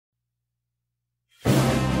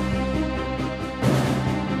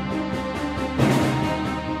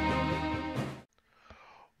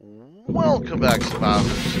Welcome back,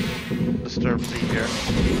 survivors. Disturbed Sea here.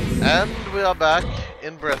 And we are back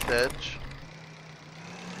in Breathedge.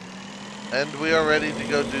 And we are ready to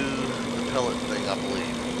go do the pellet thing, I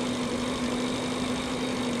believe.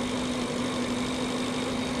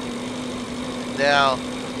 Now,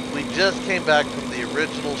 we just came back from the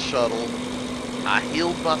original shuttle. I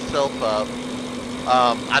healed myself up.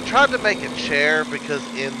 I tried to make a chair because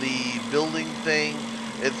in the building thing,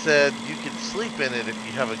 it said you could sleep in it if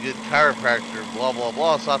you have a good chiropractor, blah, blah,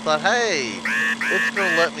 blah. So I thought, hey, it's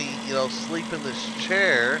going to let me, sleep in this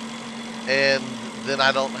chair, and then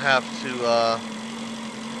I don't have to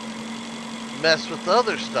mess with the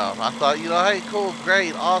other stuff. I thought, hey, cool,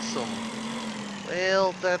 great, awesome.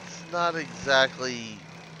 Well, that's not exactly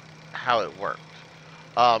how it worked.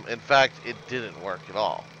 In fact, it didn't work at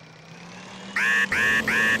all.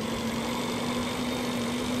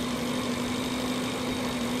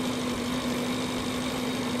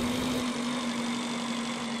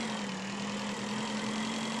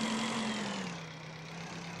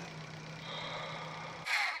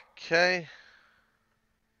 Okay.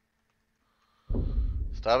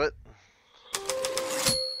 Stop it.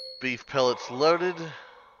 Beef pellets loaded.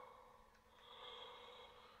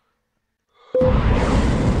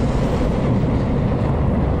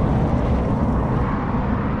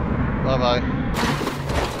 Bye-bye.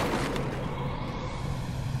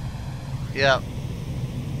 Yeah.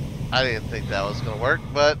 I didn't think that was going to work,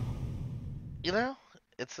 but,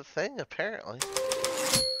 it's a thing, apparently.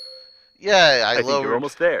 Yeah, I think you're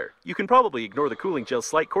almost there. You can probably ignore the cooling gel's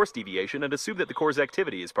slight course deviation and assume that the core's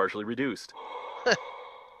activity is partially reduced.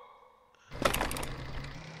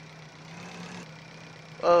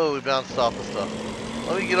 Oh, we bounced off the stuff.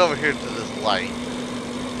 Let me get over here to this light.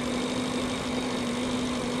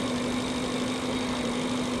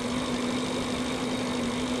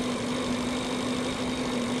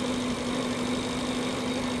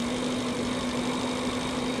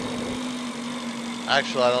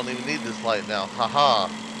 Actually, I don't even need this light now. Haha.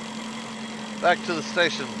 Back to the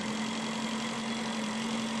station.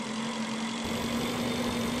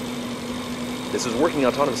 This is working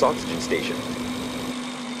autonomous oxygen station.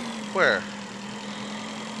 Where?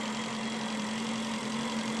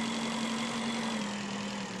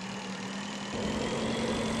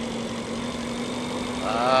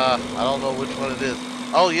 I don't know which one it is.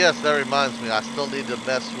 Oh yes, that reminds me. I still need to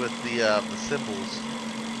mess with the symbols.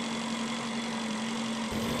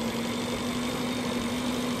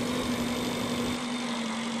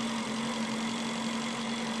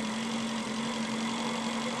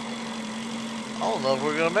 I don't know if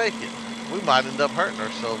we're gonna make it. We might end up hurting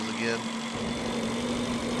ourselves again.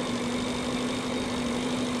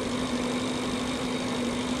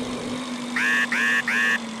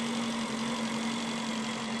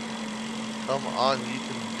 Come on, you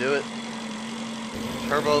can do it.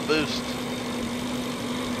 Turbo boost.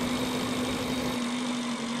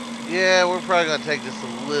 Yeah, we're probably gonna take just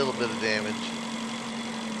a little bit of damage.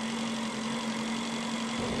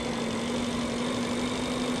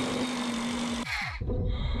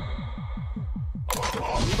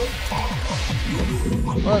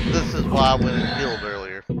 But this is why I went and healed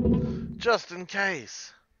earlier. Just in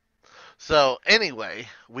case. So, anyway,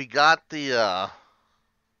 we got the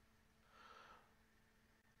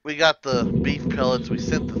beef pellets. We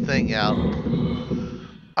sent the thing out.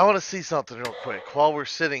 I want to see something real quick while we're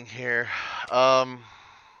sitting here.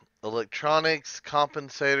 Electronics,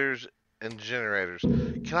 compensators, and generators.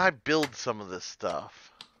 Can I build some of this stuff?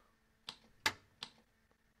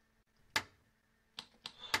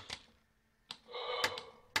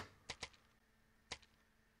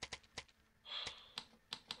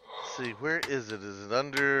 Let's see, where is it? Is it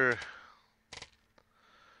under...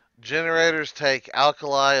 Generators take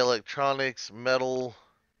alkali, electronics, metal,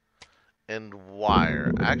 and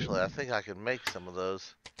wire. Actually, I think I can make some of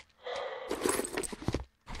those.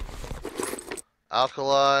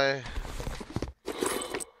 Alkali.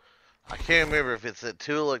 I can't remember if it's at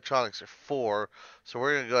 2 electronics or 4. So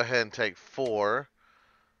we're going to go ahead and take 4.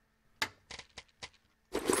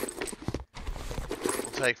 We'll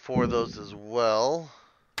take 4 of those as well.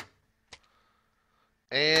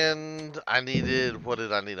 And I needed, what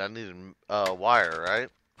did I need? I needed wire, right?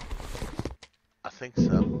 I think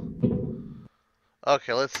so.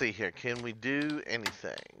 Okay, let's see here. Can we do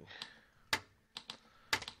anything?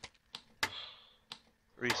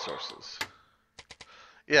 Resources.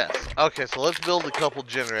 Yes. Okay, so let's build a couple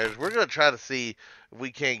generators. We're going to try to see if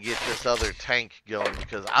we can't get this other tank going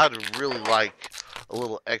because I'd really like a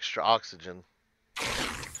little extra oxygen.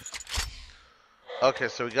 Okay,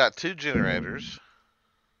 so we got 2 generators.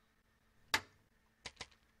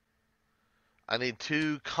 I need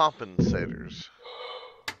 2 compensators.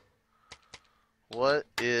 What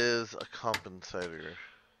is a compensator?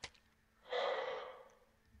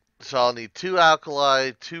 So I'll need 2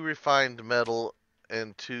 alkali, 2 refined metal,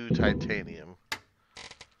 and 2 titanium.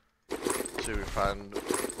 2 refined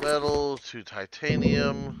metal, 2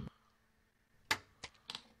 titanium.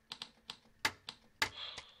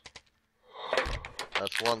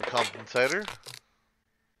 That's 1 compensator.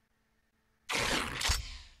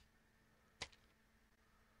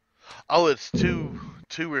 Oh, it's two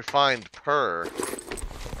refined per.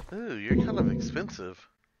 Ooh, you're kind of expensive.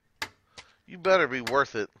 You better be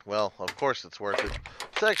worth it. Well, of course it's worth it.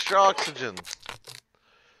 It's extra oxygen.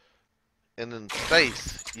 And in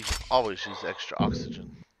space, you can always use extra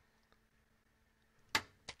oxygen.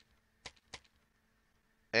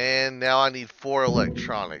 And now I need 4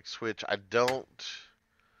 electronics, which I don't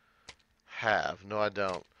have. No, I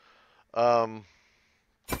don't.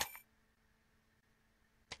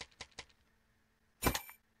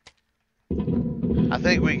 I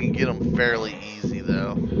think we can get them fairly easy,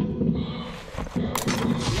 though.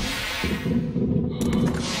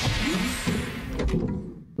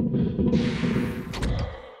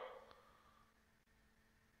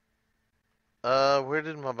 Where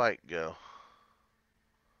did my bike go?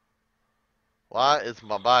 Why is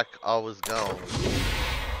my bike always gone?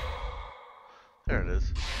 There it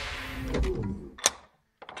is.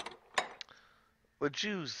 Would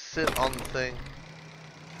you sit on the thing?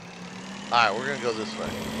 Alright, we're gonna go this way.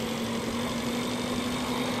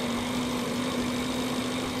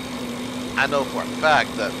 I know for a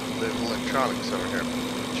fact that there's electronics over here.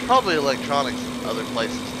 There's probably electronics in other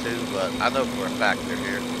places too, but I know for a fact they're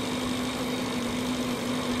here.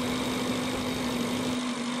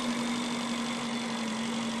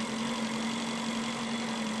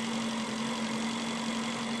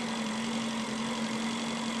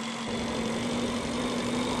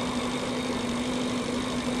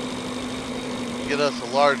 Get us a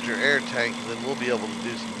larger air tank, and then we'll be able to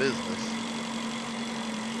do some business.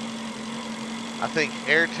 I think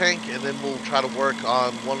air tank, and then we'll try to work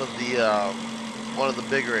on one of the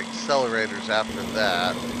bigger accelerators after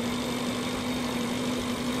that.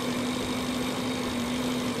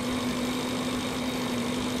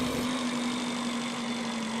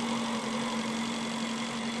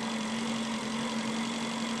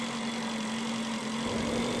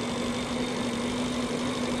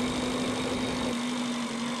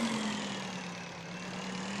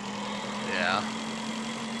 Yeah.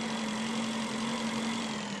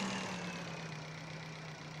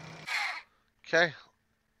 Okay.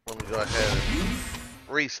 Let me go ahead and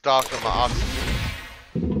restock on my oxygen.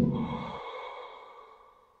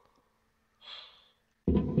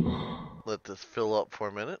 Let this fill up for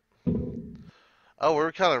a minute. Oh,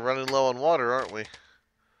 we're kind of running low on water, aren't we?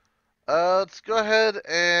 Let's go ahead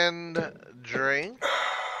and drink.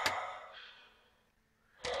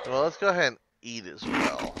 Well, let's go ahead and eat as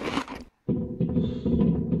well.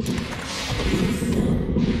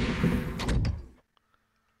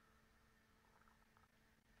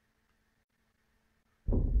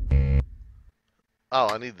 Oh,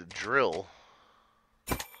 I need the drill.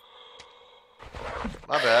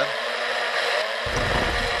 My bad.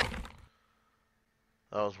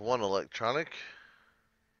 That was 1 electronic.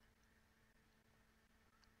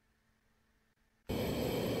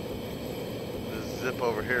 Just zip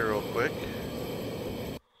over here real quick.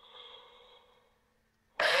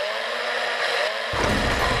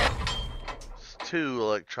 It's 2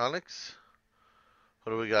 electronics.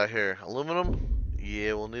 What do we got here? Aluminum?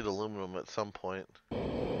 Yeah, we'll need aluminum at some point.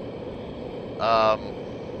 I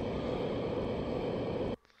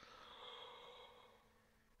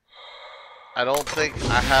don't think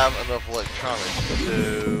I have enough electronics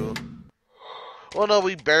to... Well, no,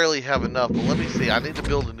 we barely have enough, but let me see. I need to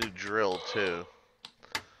build a new drill, too.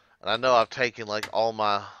 And I know I've taken, like, all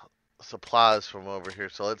my supplies from over here,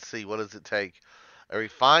 so let's see. What does it take? A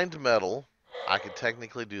refined metal. I could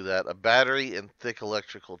technically do that. A battery and thick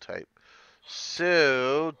electrical tape.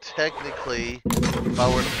 So, technically, if I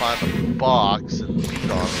were to find a box and beat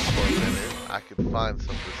on it for a minute, I could find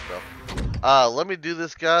some of this stuff. Let me do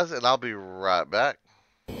this, guys, and I'll be right back.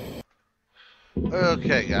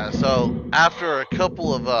 Okay, guys, so after a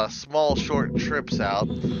couple of small, short trips out,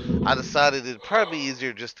 I decided it'd probably be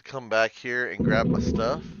easier just to come back here and grab my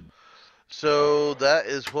stuff. So that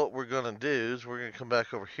is what we're going to do, is we're going to come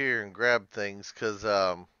back over here and grab things, because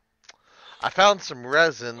I found some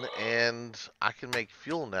resin, and I can make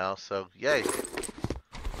fuel now, so yay.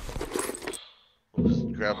 We'll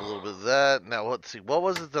just grab a little bit of that. Now, let's see, what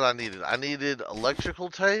was it that I needed? I needed electrical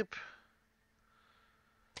tape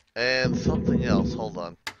and something else. Hold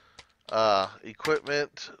on.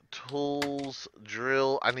 Equipment, tools,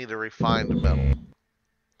 drill. I need a refined metal,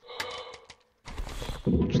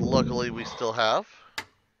 which luckily we still have.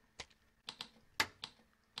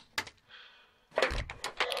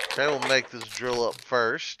 Okay, we'll make this drill up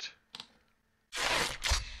first.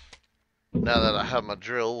 Now that I have my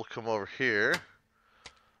drill, we'll come over here.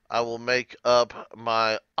 I will make up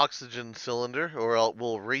my oxygen cylinder, or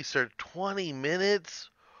we'll research 20 minutes.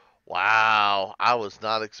 Wow, I was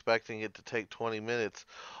not expecting it to take 20 minutes.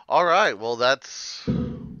 All right, well that's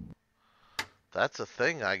a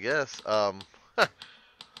thing, I guess.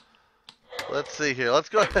 Let's see here. Let's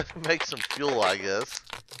go ahead and make some fuel, I guess.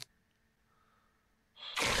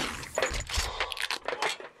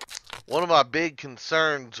 One of my big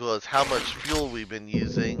concerns was how much fuel we've been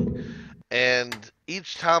using, and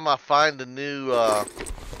each time I find a new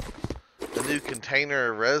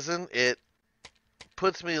container of resin, it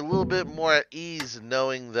puts me a little bit more at ease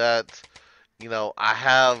knowing that, you know, I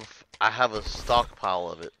have a stockpile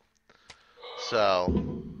of it. So,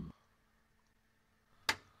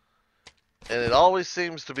 and it always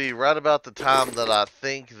seems to be right about the time that I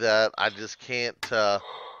think that I just can't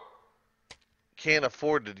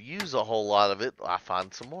afford to use a whole lot of it, I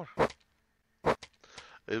find some more.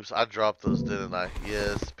 Oops, I dropped those, didn't I?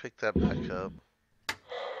 Yes, pick that back up.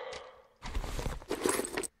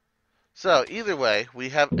 So, either way, we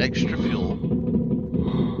have extra fuel. I'm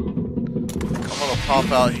gonna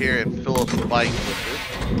pop out here and fill up the bike with it.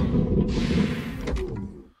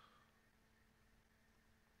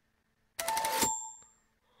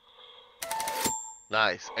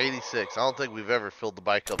 Nice, 86. I don't think we've ever filled the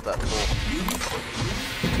bike up that full.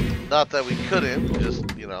 Not that we couldn't,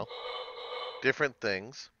 just, you know, different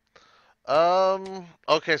things.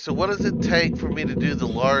 Okay, so what does it take for me to do the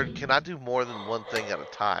large? Can I do more than one thing at a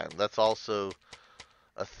time? That's also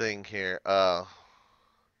a thing here.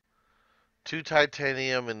 2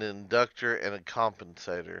 titanium, an inductor, and a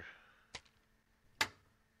compensator.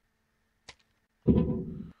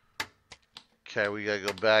 Okay, we gotta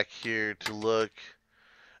go back here to look.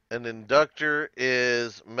 An inductor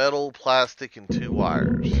is metal, plastic, and 2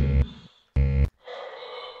 wires.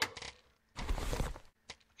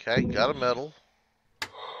 Okay, got a metal.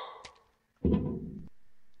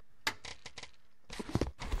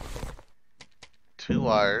 Two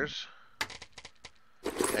wires.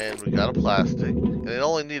 And we got a plastic. And it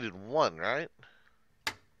only needed 1, right?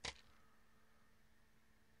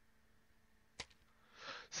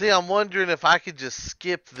 See, I'm wondering if I could just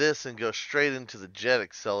skip this and go straight into the jet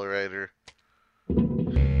accelerator.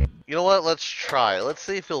 You know what? Let's try it. Let's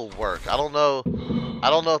see if it'll work. I don't know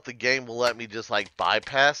if the game will let me just like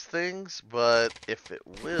bypass things, but if it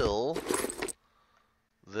will,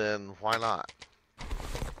 then why not?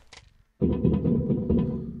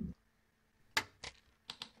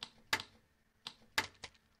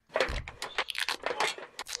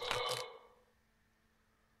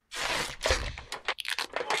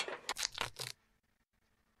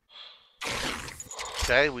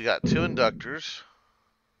 Okay, we got 2 inductors.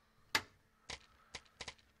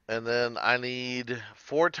 And then I need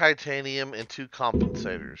 4 titanium and 2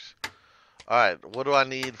 compensators. Alright, what do I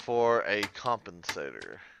need for a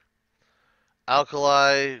compensator?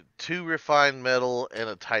 Alkali, 2 refined metal, and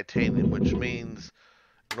a titanium, which means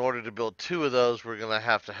in order to build 2 of those, we're going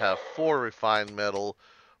to have 4 refined metal,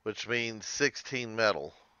 which means 16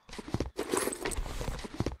 metal.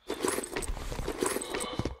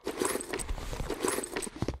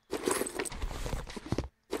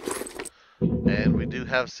 And we do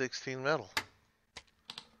have 16 metal.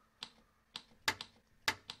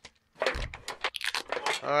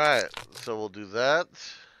 Alright, so we'll do that.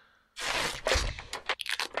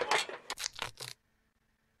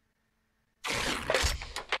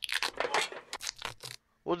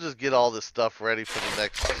 We'll just get all this stuff ready for the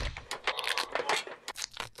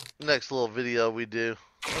next little video we do.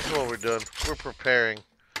 That's what we're doing. We're preparing.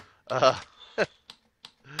 Uh,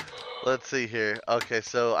 let's see here. Okay,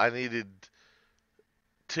 so I needed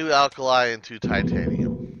 2 alkali and 2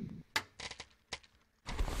 titanium.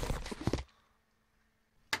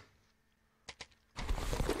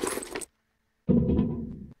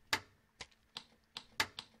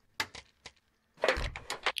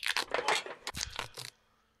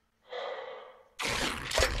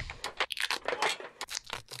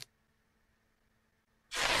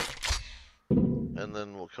 And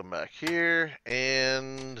then we'll come back here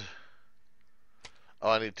and...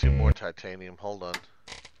 Oh, I need 2 more titanium. Hold on.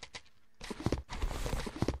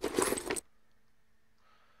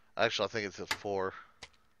 Actually, I think it says 4.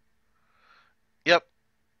 Yep.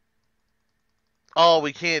 Oh,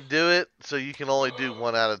 we can't do it, so you can only do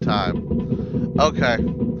 1 at a time. Okay.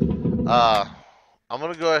 Uh, I'm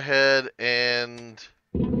gonna go ahead and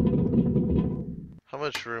how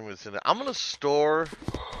much room is in it? I'm gonna store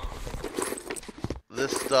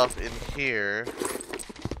this stuff in here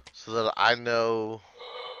so that I know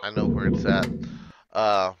where it's at.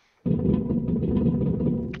 Uh,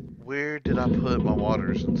 where did I put my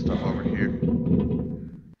waters and stuff over here?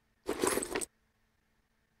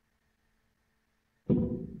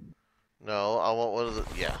 No, I want one of the.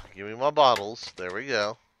 Yeah, give me my bottles. There we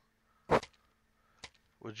go.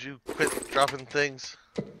 Would you quit dropping things?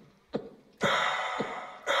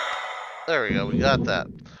 There we go. We got that.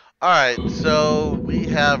 All right. So we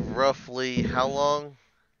have roughly how long?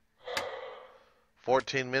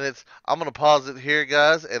 14 minutes. I'm gonna pause it here,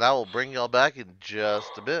 guys, and I will bring y'all back in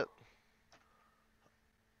just a bit.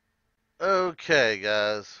 Okay,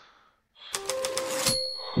 guys.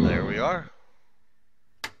 There we are.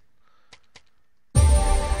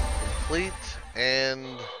 Complete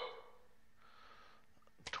and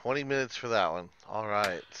 20 minutes for that one. All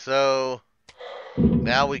right. So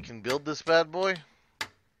now we can build this bad boy.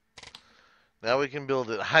 Now we can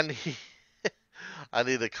build it. I need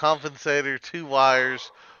a compensator, 2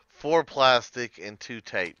 wires, 4 plastic, and 2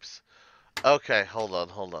 tapes. Okay, hold on.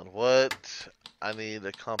 What? I need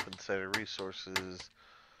a compensator resources.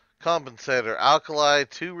 Compensator alkali,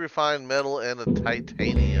 2 refined metal, and a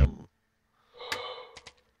titanium.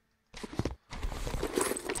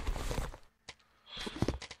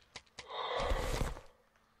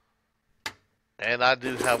 And I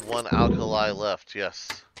do have 1 alkali left,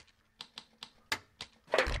 yes.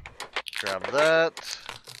 Grab that.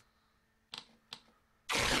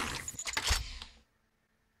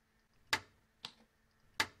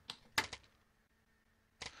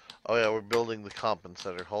 Oh yeah, we're building the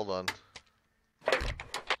compensator. Hold on.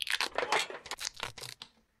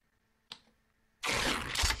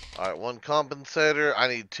 Alright, 1 compensator. I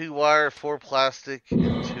need 2 wire, 4 plastic,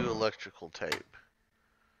 and 2 electrical tape.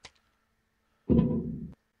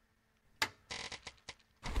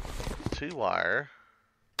 2 wire.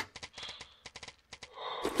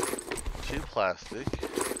 2 plastic.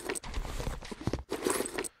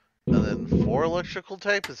 And then 4 electrical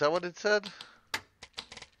tape? Is that what it said?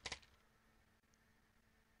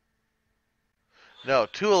 No,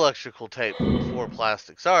 2 electrical tape, 4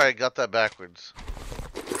 plastic. Sorry, I got that backwards.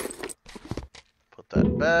 Put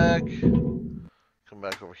that back. Come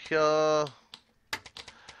back over here.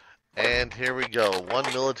 And here we go.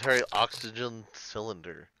 1 military oxygen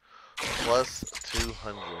cylinder. Plus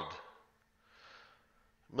 200.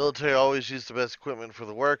 Military always use the best equipment for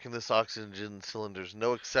the work, and this oxygen cylinder's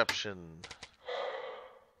no exception.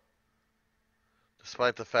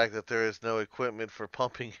 Despite the fact that there is no equipment for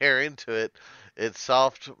pumping air into it, its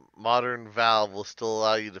soft, modern valve will still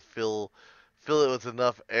allow you to fill it with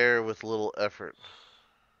enough air with little effort.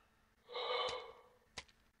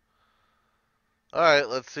 Alright,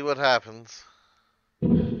 let's see what happens.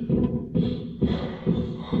 I'm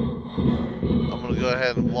going to go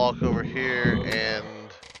ahead and walk over here and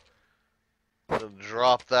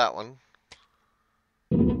drop that one.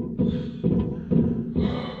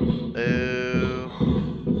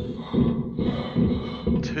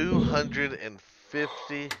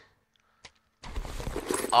 250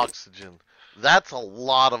 oxygen. That's a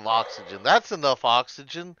lot of oxygen. That's enough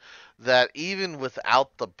oxygen that even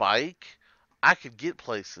without the bike, I could get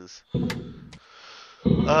places.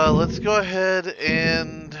 Let's go ahead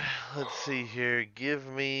and let's see here. Give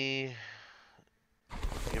me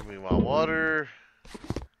my water.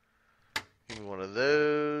 Give me one of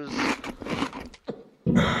those.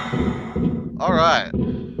 All right.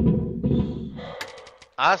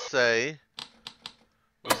 I say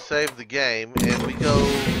we save the game and we go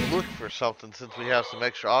look for something since we have some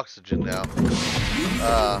extra oxygen now.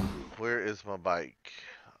 Where is my bike?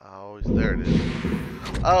 There it is.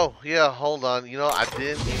 Oh, yeah, hold on. You know, I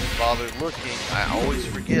didn't even bother looking. I always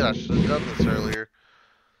forget. I should have done this earlier.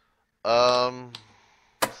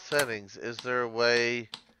 Settings. Is there a way?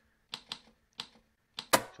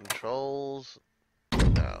 Controls?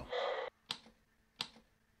 No.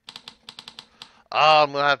 Oh,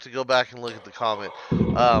 I'm going to have to go back and look at the comment.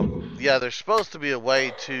 Yeah, there's supposed to be a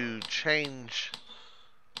way to change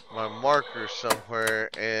my marker somewhere,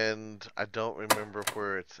 and I don't remember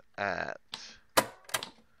where it's at.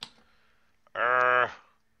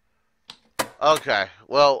 Okay,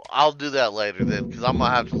 well, I'll do that later then, because I'm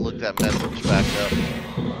going to have to look that message back up.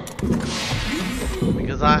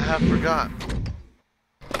 Because I have forgotten.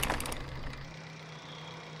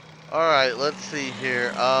 Alright, let's see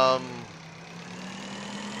here.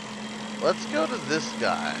 Let's go to this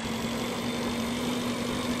guy.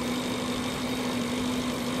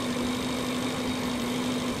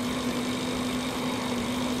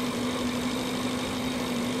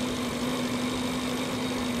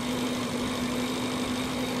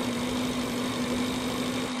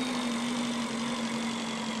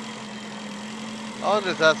 I wonder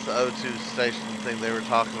if that's the O2 station thing they were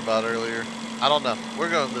talking about earlier. I don't know.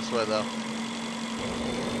 We're going this way though.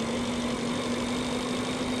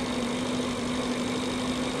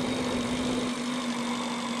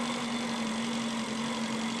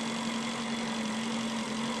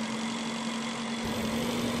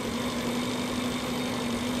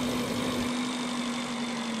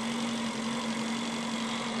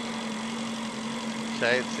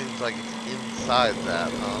 Okay, it seems like it's inside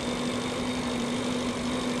that, huh?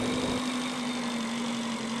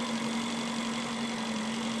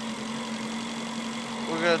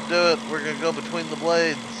 We're gonna do it. We're gonna go between the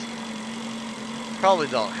blades. Probably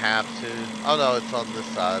don't have to. Oh no, it's on this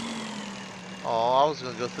side. Oh, I was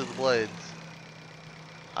gonna go through the blades.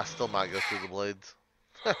 I still might go through the blades.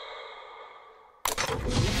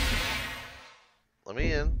 Let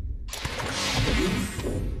me in.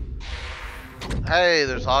 Hey,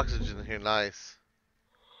 there's oxygen here. Nice.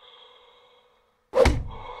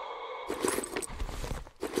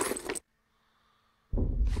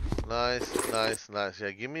 Nice, nice, nice.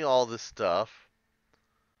 Yeah, give me all this stuff.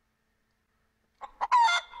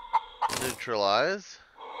 Neutralize.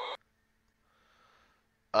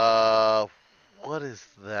 Uh, what is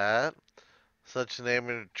that? Such an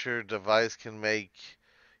amateur device can make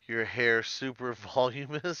your hair super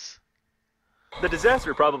voluminous. The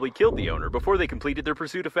disaster probably killed the owner before they completed their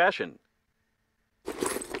pursuit of fashion.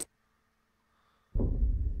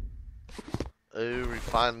 Oh,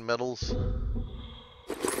 refined metals.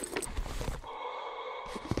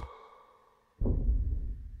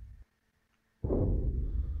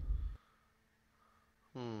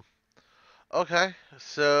 Okay,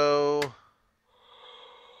 so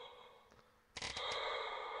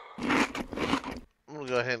I'm gonna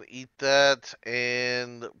go ahead and eat that,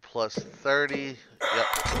 and plus 30. Yep.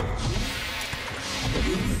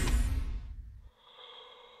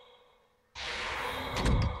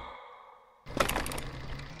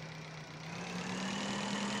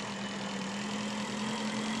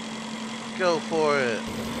 Go for it.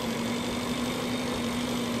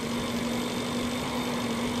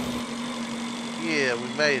 Yeah, we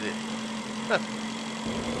made it.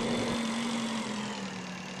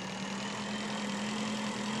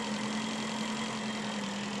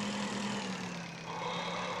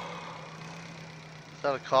 Is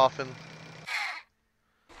that a coffin?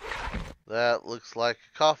 That looks like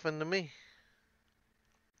a coffin to me.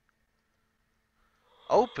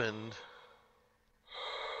 Opened?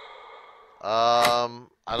 I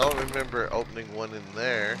don't remember opening one in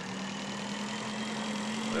there.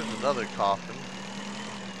 There's another coffin.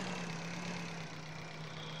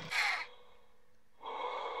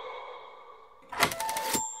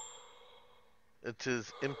 It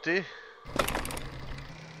is empty.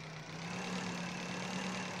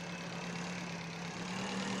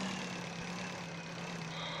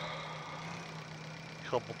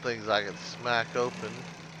 Couple things I can smack open.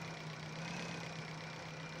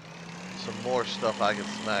 Some more stuff I can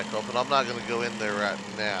smack open. I'm not gonna go in there right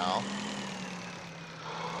now.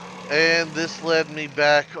 And this led me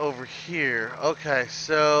back over here. Okay,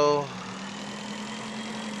 so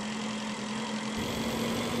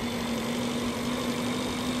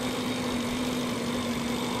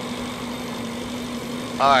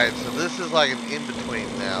alright, so this is like an in-between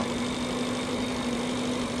now.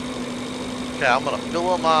 Okay, I'm gonna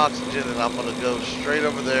fill up my oxygen and I'm gonna go straight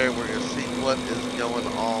over there. We're gonna see what is going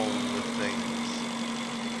on with things.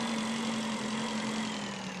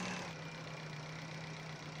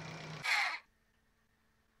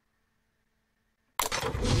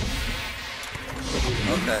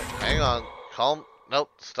 Okay, hang on. Calm.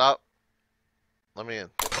 Nope, stop. Let me in.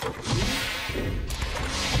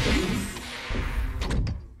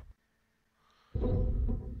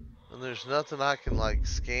 And there's nothing I can like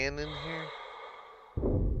scan in here.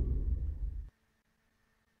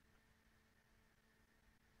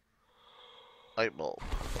 Light bulb.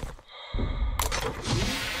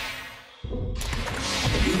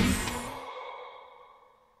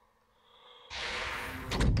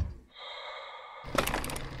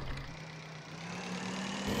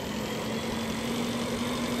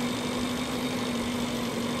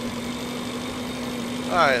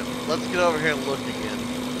 Alright, let's get over here and look again.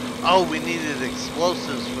 Oh, we needed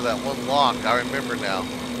explosives for that one lock. I remember now.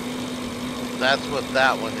 That's what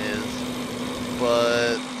that one is.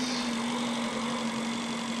 But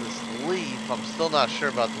this leaf, I'm still not sure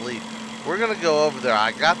about the leaf. We're going to go over there.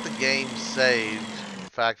 I got the game saved. In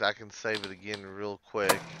fact, I can save it again real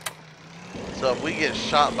quick. So if we get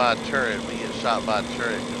shot by a turret, we get shot by a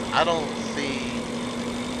turret. I don't see...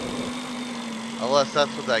 Unless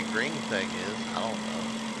that's what that green thing is. I don't know.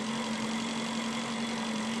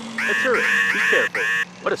 A turret. Be careful.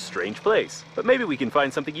 What a strange place. But maybe we can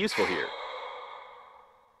find something useful here.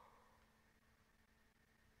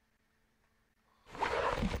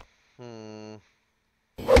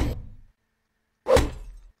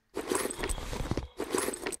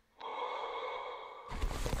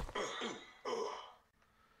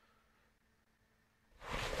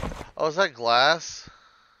 Oh, is that glass?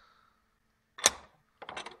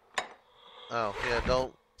 Oh, yeah,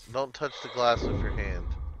 don't touch the glass with your hand.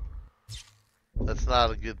 That's not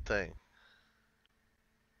a good thing.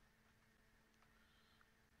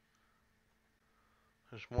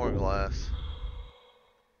 There's more glass.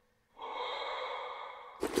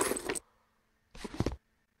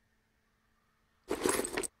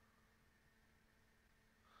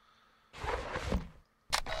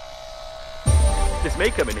 This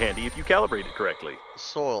may come in handy if you calibrate it correctly.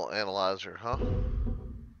 Soil analyzer, huh?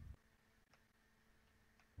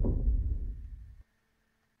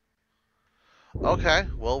 Okay,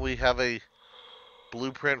 well, we have a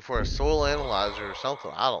blueprint for a soil analyzer or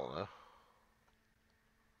something. I don't know.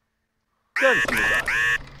 Guns nearby.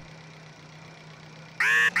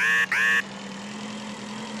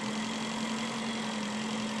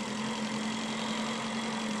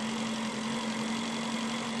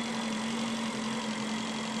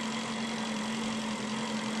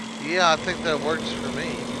 Yeah, I think that works for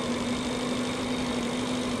me.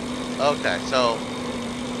 Okay, so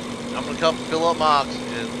I'm gonna come fill up my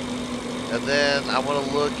oxygen, and then I want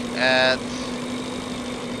to look at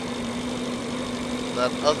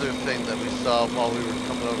that other thing that we saw while we were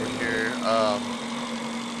coming over here.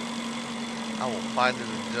 I will find it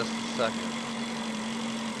in just a second.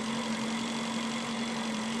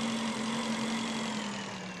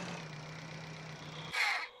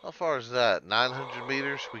 How far is that? 900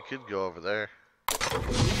 meters? We could go over there.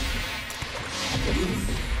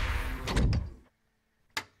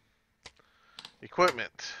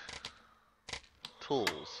 Equipment.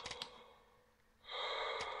 Tools.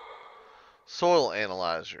 Soil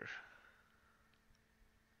analyzer.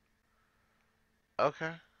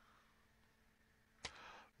 Okay.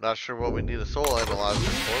 Not sure what we need a soil analyzer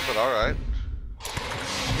for, but alright.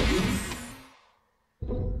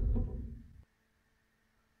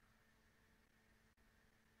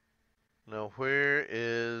 Now, where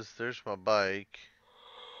is... There's my bike.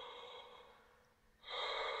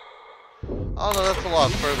 Oh, no, that's a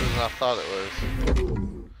lot further than I thought it was.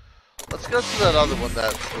 Let's go to that other one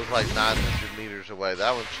that was like 900 meters away.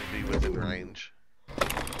 That one should be within range.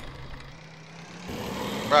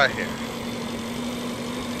 Right here.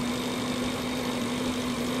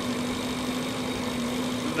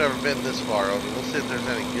 We've never been this far over. We'll see if there's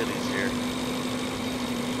any goodies here.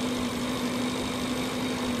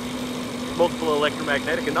 Multiple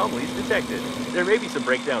electromagnetic anomalies detected. There may be some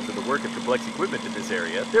breakdowns in the work of complex equipment in this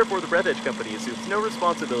area, therefore the Breathedge company assumes no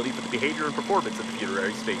responsibility for the behavior and performance of the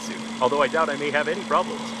funerary spacesuit, although I doubt I may have any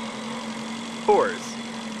problems. Pores.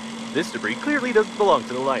 This debris clearly doesn't belong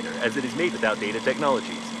to the liner, as it is made without data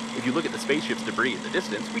technologies. If you look at the spaceship's debris in the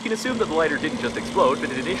distance, we can assume that the liner didn't just explode, but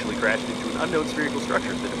it initially crashed into an unknown spherical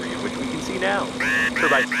structure, the debris of which we can see now.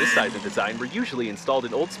 Turbines of this size and design were usually installed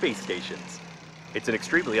in old space stations. It's an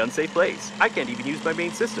extremely unsafe place. I can't even use my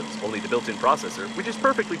main systems, only the built-in processor, which is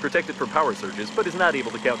perfectly protected from power surges, but is not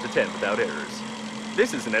able to count to 10 without errors.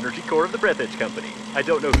 This is an energy core of the Breathedge company. I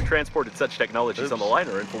don't know who transported such technologies on the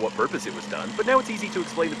liner and for what purpose it was done, but now it's easy to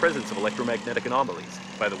explain the presence of electromagnetic anomalies.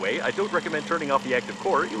 By the way, I don't recommend turning off the active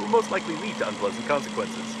core. It will most likely lead to unpleasant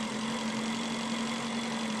consequences.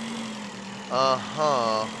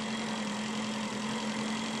 Uh-huh.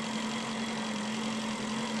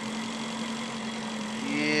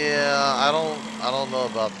 Yeah, I don't know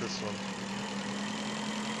about this one.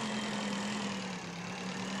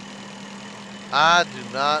 I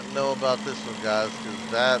do not know about this one, guys,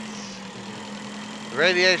 because the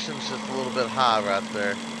radiation's just a little bit high right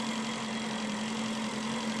there.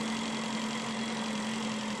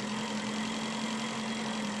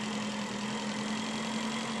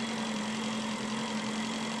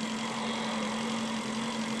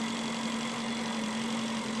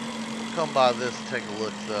 We'll come by this and take a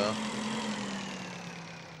look, though.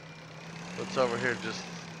 What's over here? Just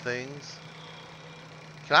things.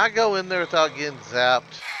 Can I go in there without getting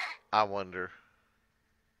zapped? I wonder.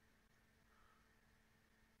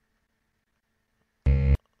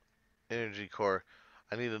 Energy core.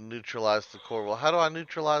 I need to neutralize the core. Well, how do I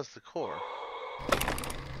neutralize the core?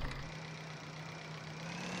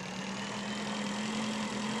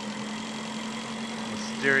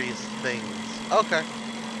 Mysterious things. Okay.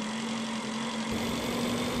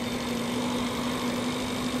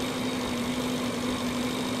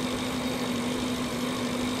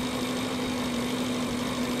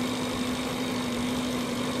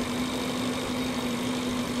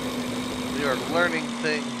 are learning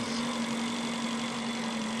things.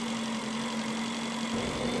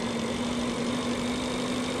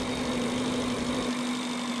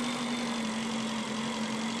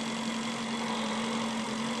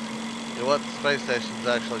 You know what? The space station's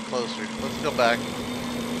actually closer. Let's go back.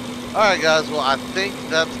 Alright guys, well I think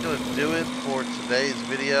that's going to do it for today's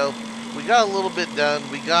video. We got a little bit done.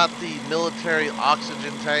 We got the military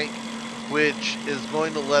oxygen tank, which is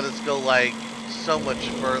going to let us go like so much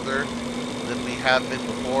further than we have been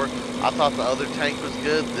before. I thought the other tank was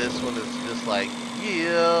good. This one is just like,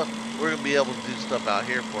 yeah, we're going to be able to do stuff out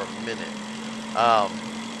here for a minute.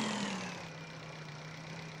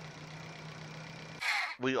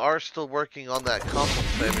 We are still working on that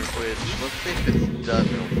compensator, which let's see if it's done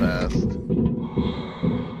real fast.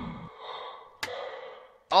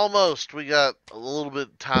 Almost. We got a little bit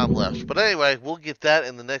of time left. But anyway, we'll get that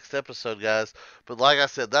in the next episode, guys. But like I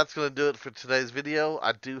said, that's going to do it for today's video.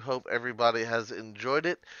 I do hope everybody has enjoyed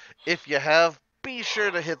it. If you have, be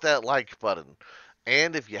sure to hit that like button.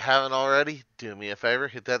 And if you haven't already, do me a favor,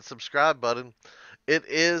 hit that subscribe button. It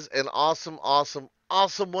is an awesome, awesome,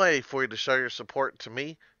 awesome way for you to show your support to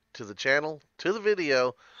me, to the channel, to the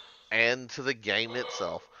video, and to the game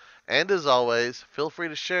itself. And as always, feel free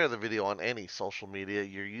to share the video on any social media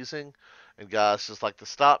you're using. And guys, just like to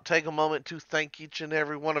stop, take a moment to thank each and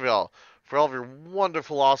every one of y'all for all of your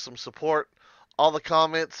wonderful, awesome support, all the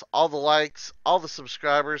comments, all the likes, all the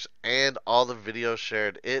subscribers, and all the videos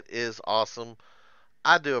shared. It is awesome.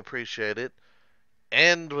 I do appreciate it.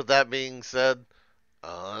 And with that being said,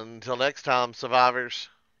 until next time, survivors,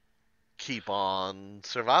 keep on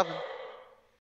surviving.